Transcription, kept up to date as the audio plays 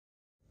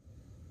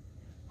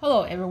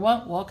Hello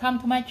everyone, welcome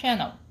to my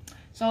channel.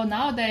 So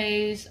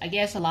nowadays, I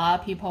guess a lot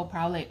of people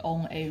probably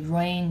own a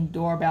Ring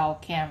doorbell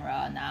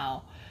camera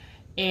now.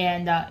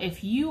 And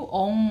if you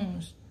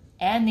own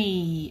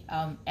any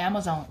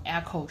Amazon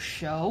Echo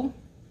Show,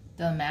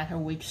 doesn't matter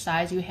which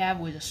size you have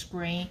with a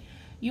screen,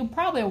 you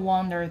probably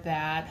wonder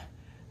that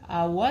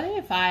what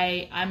if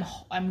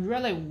I'm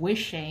really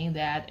wishing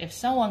that if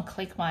someone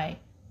click my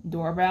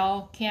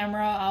doorbell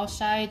camera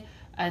outside,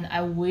 and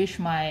I wish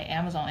my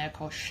Amazon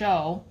Echo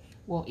Show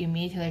will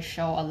immediately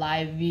show a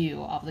live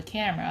view of the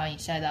camera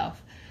instead of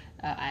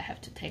I have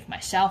to take my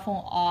cell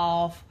phone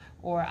off,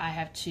 or I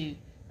have to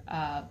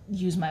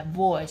use my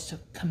voice to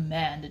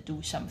command to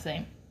do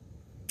something.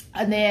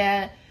 And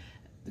then,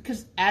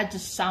 because that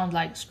just sounds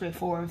like a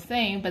straightforward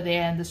thing, but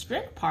then the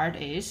strange part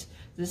is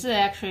this is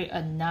actually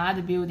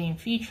another built-in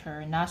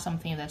feature, not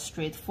something that's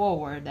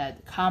straightforward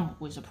that comes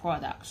with the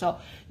product. So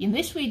in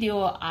this video,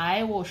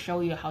 I will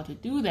show you how to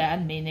do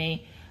that,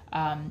 meaning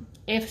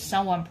if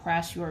someone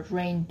press your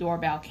Ring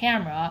doorbell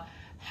camera,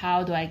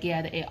 how do I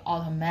get an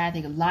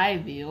automatic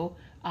live view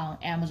on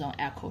Amazon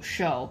Echo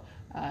Show?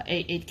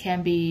 It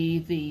can be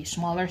the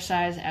smaller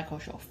size Echo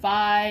Show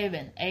 5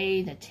 and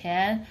 8 and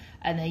 10,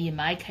 and then in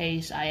my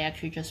case, I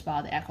actually just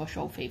bought the Echo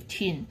Show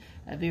 15,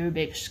 a very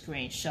big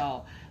screen.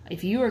 So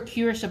if you are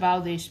curious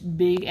about this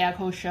big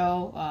Echo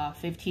Show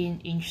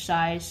 15-inch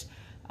size,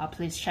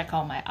 please check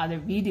out my other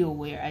video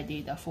where I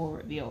did a full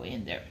review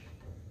in there.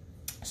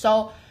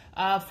 So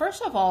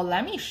first of all,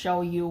 let me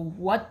show you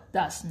what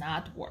does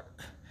not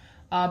work,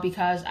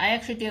 because I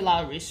actually did a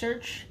lot of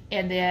research,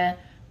 and then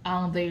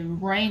on the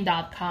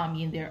Ring.com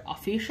in their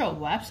official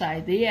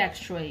website, they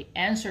actually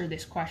answer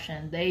this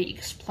question. They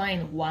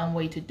explain one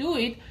way to do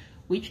it,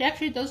 which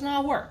actually does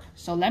not work.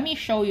 So let me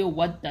show you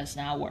what does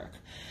not work.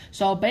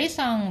 So based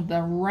on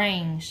the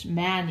Ring's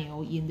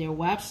manual in their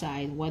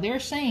website, what they're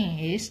saying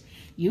is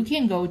you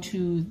can go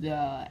to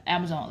the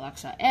Amazon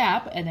Alexa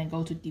app and then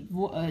go to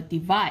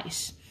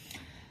device.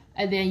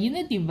 And then in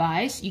the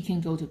device, you can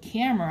go to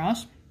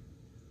cameras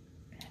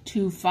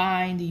to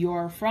find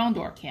your front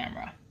door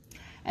camera.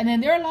 And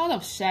then there are a lot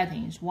of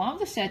settings. One of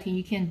the settings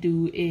you can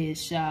do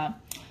is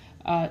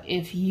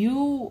if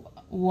you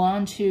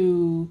want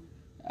to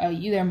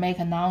either make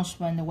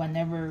announcement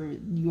whenever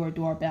your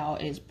doorbell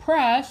is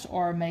pressed,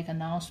 or make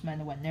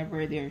announcement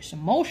whenever there's a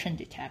motion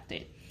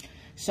detected.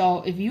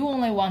 So if you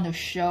only want to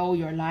show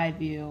your live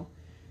view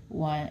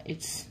when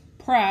it's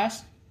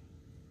pressed,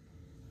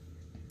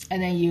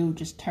 and then you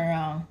just turn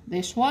on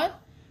this one,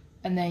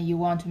 and then you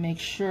want to make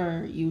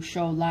sure you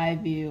show live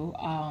view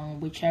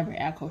on whichever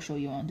Echo Show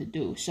you want to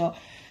do. So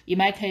in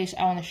my case,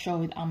 I want to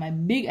show it on my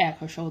big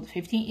Echo Show, the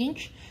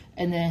 15-inch,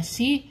 and then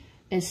see,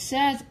 it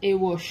says it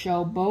will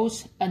show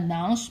both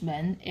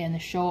announcement and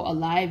show a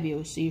live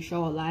view. So you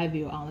show a live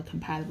view on the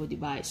compatible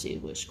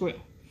devices with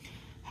screen.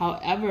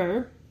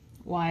 However,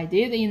 what I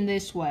did in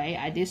this way,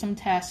 I did some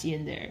tests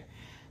in there.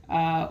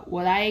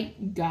 What I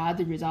got,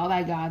 the result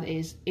I got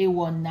is it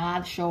will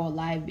not show a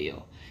live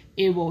view.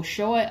 It will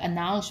show an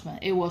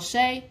announcement. It will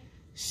say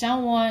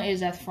someone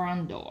is at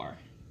front door.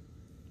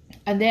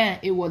 And then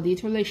it will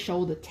literally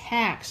show the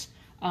text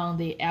on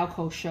the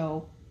Echo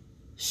Show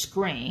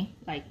screen,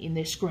 like in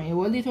this screen. It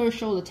will literally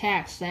show the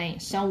text saying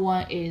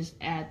someone is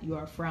at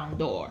your front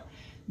door.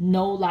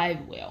 No live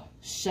view.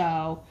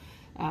 So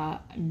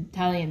I'm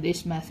telling you,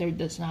 this method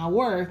does not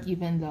work,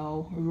 even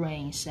though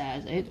Ring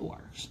says it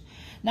works.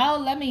 Now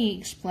let me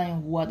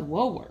explain what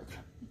will work.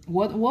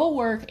 What will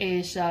work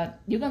is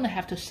you're gonna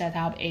have to set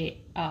up a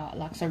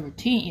Alexa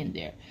routine in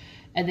there.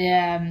 And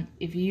then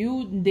if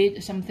you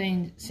did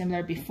something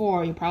similar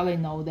before, you probably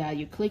know that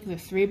you click the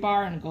 3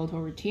 bar and go to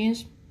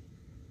routines.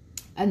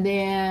 And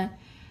then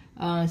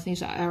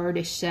since I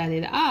already set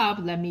it up,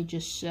 let me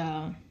just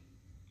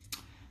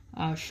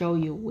show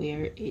you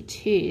where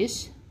it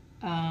is.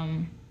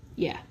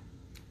 Yeah,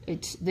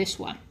 it's this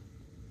one.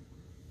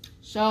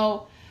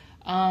 So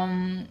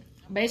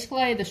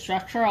basically, the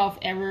structure of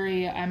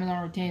every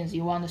Amazon routine is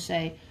you want to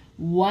say,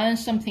 when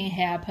something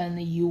happens,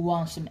 you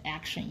want some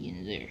action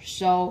in there.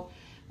 So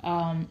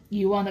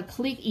you want to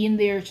click in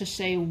there to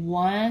say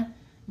when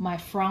my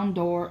front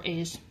door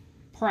is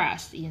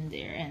pressed in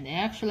there. And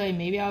actually,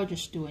 maybe I'll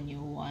just do a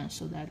new one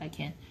so that I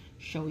can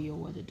show you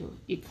what to do.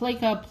 You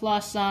click a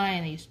plus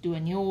sign and you do a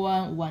new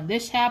one. When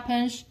this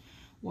happens,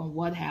 when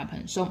what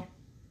happens. So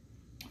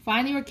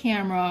find your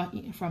camera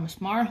from a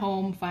smart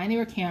home, find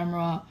your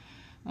camera.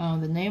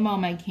 The name of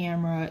my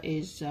camera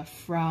is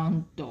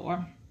front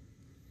door.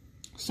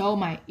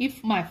 So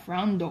if my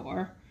front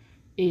door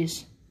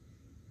is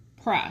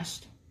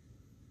pressed,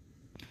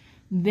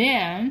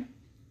 then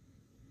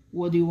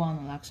what do you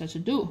want Alexa to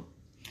do?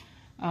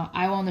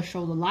 I want to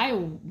show the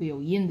live view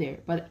in there,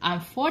 but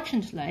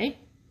unfortunately,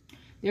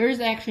 there is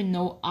actually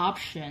no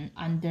option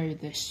under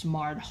the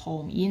smart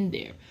home in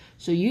there.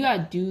 So you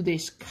gotta do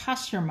this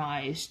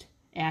customized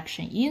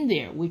action in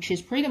there, which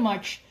is pretty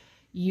much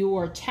you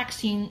are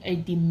texting a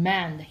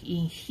demand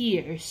in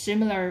here,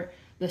 similar,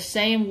 the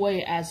same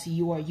way as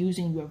you are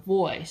using your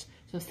voice.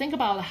 So think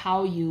about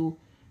how you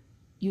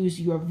use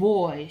your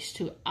voice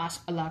to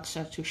ask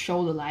Alexa to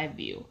show the live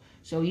view.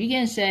 So you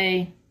can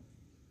say,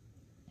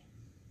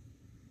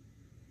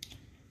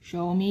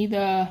 show me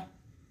the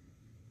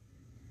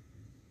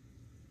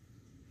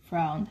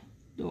front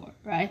door,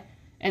 right?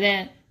 And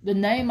then the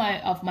name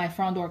of my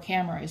front door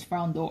camera is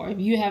front door. If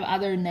you have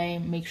other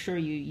name, make sure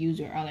you use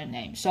your other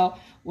name. So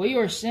what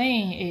you're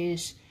saying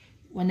is,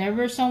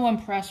 whenever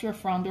someone press your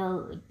front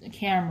door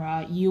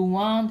camera, you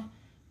want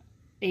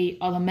a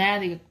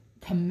automatic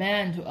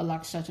command to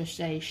Alexa to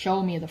say,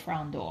 show me the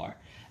front door.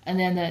 And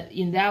then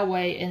in that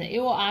way, and it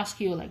will ask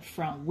you like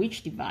from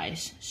which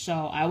device. So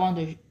I want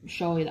to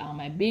show it on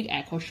my big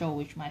Echo Show,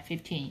 which my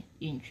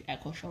 15-inch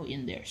Echo Show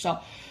in there. So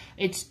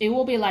it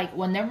will be like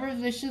whenever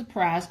this is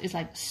pressed, it's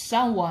like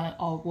someone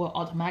will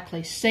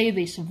automatically say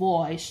this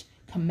voice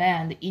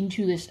command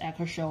into this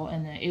Echo Show,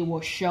 and then it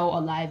will show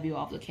a live view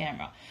of the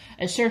camera.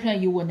 And certainly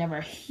you will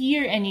never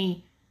hear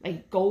any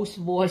like ghost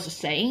voice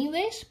saying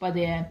this, but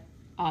then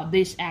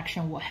this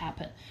action will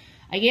happen.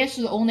 I guess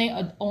the only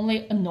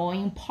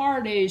annoying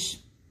part is,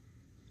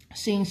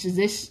 since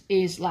this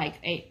is like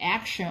a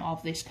action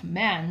of this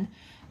command,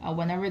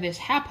 whenever this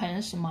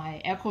happens,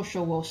 my Echo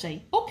Show will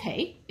say,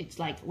 okay. It's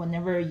like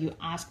whenever you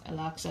ask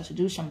Alexa to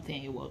do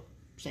something, it will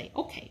say,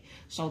 okay.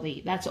 So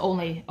that's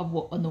only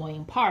an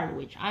annoying part,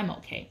 which I'm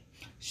okay.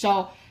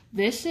 So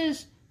this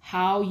is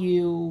how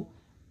you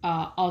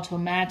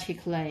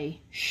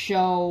automatically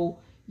show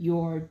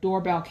your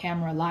doorbell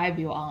camera live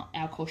view on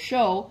Echo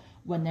Show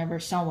whenever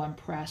someone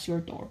press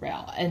your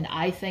doorbell. And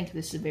I think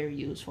this is a very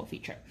useful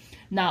feature.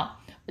 Now,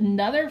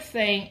 another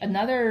function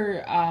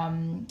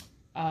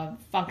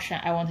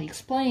I want to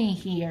explain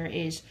here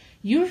is,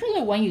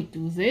 usually when you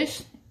do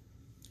this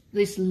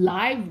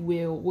live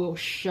view will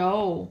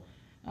show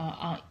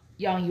on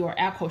your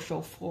Echo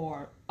Show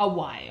for a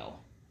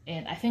while.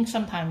 And I think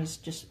sometimes it's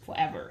just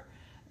forever.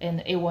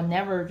 And it will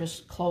never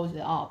just close it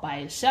off by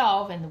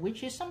itself, and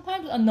which is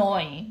sometimes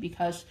annoying,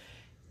 because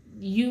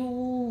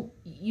you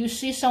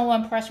see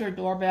someone press your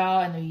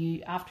doorbell,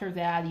 and after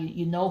that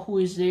you know who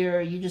is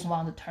there. You just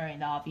want to turn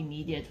it off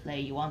immediately.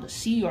 You want to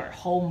see your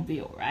home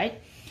view,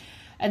 right?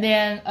 And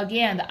then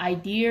again, the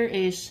idea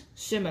is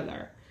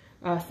similar.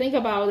 Think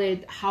about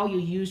it, how you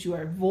use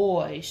your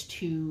voice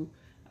to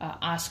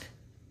ask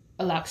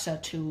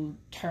Alexa to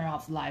turn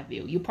off live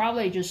view. You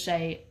probably just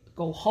say,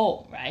 go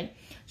home, right?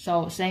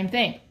 So same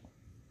thing.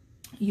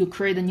 You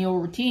create a new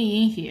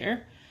routine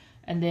here,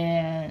 and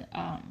then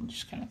I'm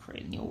just gonna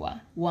create a new one.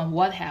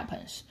 What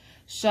happens?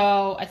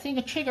 So I think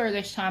the trigger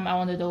this time I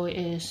want to do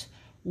is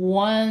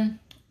when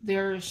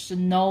there's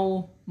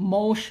no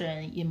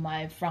motion in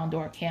my front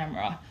door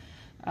camera,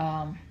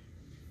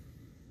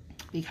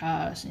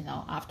 because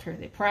after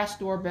they press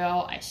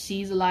doorbell, I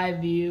see the live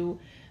view.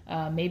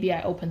 Maybe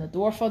I opened the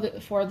door for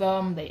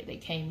them. They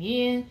came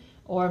in,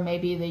 or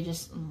maybe they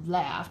just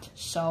left.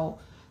 So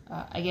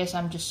I guess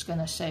I'm just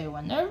gonna say,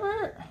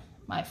 whenever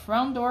my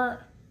front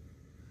door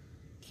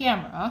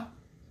camera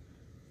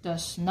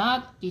does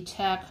not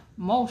detect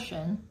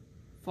motion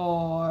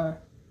for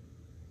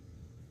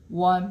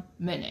 1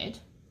 minute,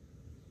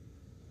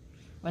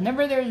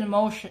 whenever there's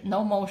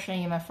no motion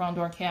in my front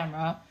door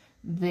camera,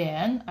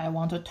 then I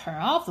want to turn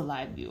off the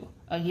live view.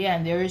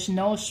 Again, there is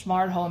no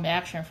smart home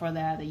action for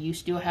that. You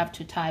still have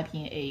to type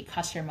in a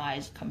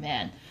customized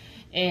command.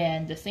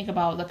 And think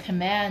about the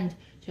command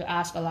to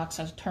ask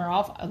Alexa to turn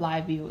off a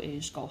live view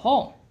is go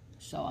home.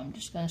 So I'm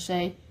just going to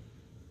say,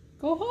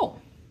 go home.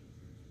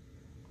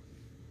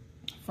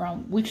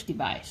 From which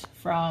device?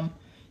 From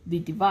the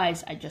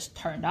device I just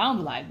turned on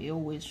the live view,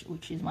 which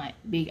is my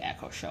big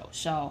Echo Show.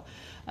 So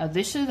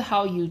this is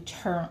how you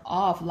turn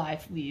off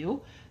live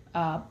view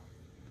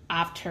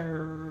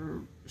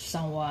after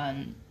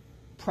someone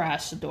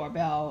press the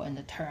doorbell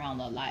and turn on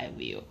the live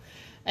view.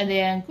 And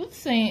then good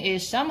thing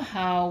is,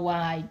 somehow when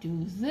I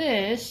do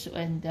this,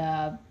 and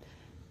what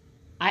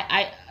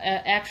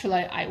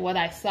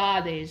I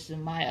thought is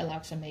my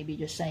Alexa may be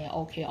just saying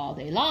okay all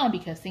day long,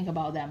 because think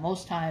about that,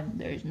 most time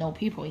there's no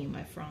people in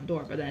my front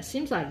door. But then it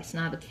seems like it's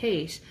not the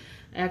case.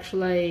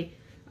 Actually,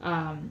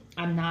 I'm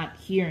not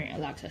hearing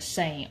Alexa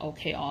saying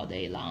okay all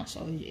day long,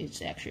 so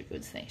it's actually a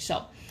good thing.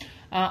 So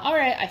all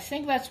right, I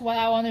think that's what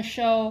I want to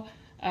show.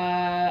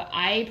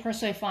 I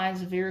personally find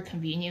it's a very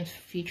convenient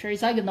feature.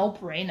 It's like a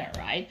no-brainer,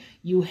 right?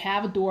 You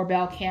have a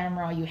doorbell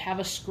camera, you have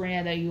a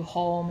screen that you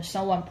home,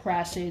 someone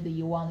press it,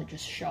 you want to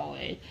just show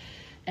it.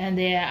 And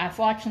then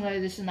unfortunately,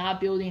 this is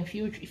not built-in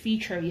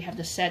feature. You have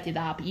to set it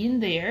up in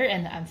there,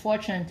 and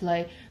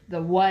unfortunately,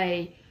 the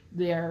way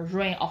their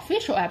Ring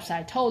official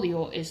website told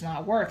you is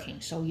not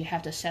working. So you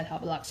have to set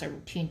up Alexa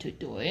routine to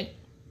do it.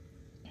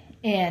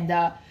 And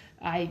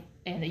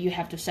you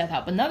have to set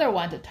up another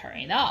one to turn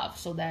it off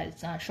so that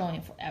it's not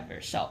showing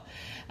forever. So,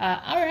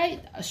 all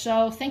right.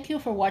 So thank you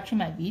for watching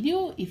my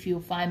video. If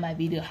you find my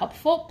video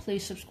helpful,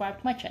 please subscribe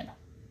to my channel.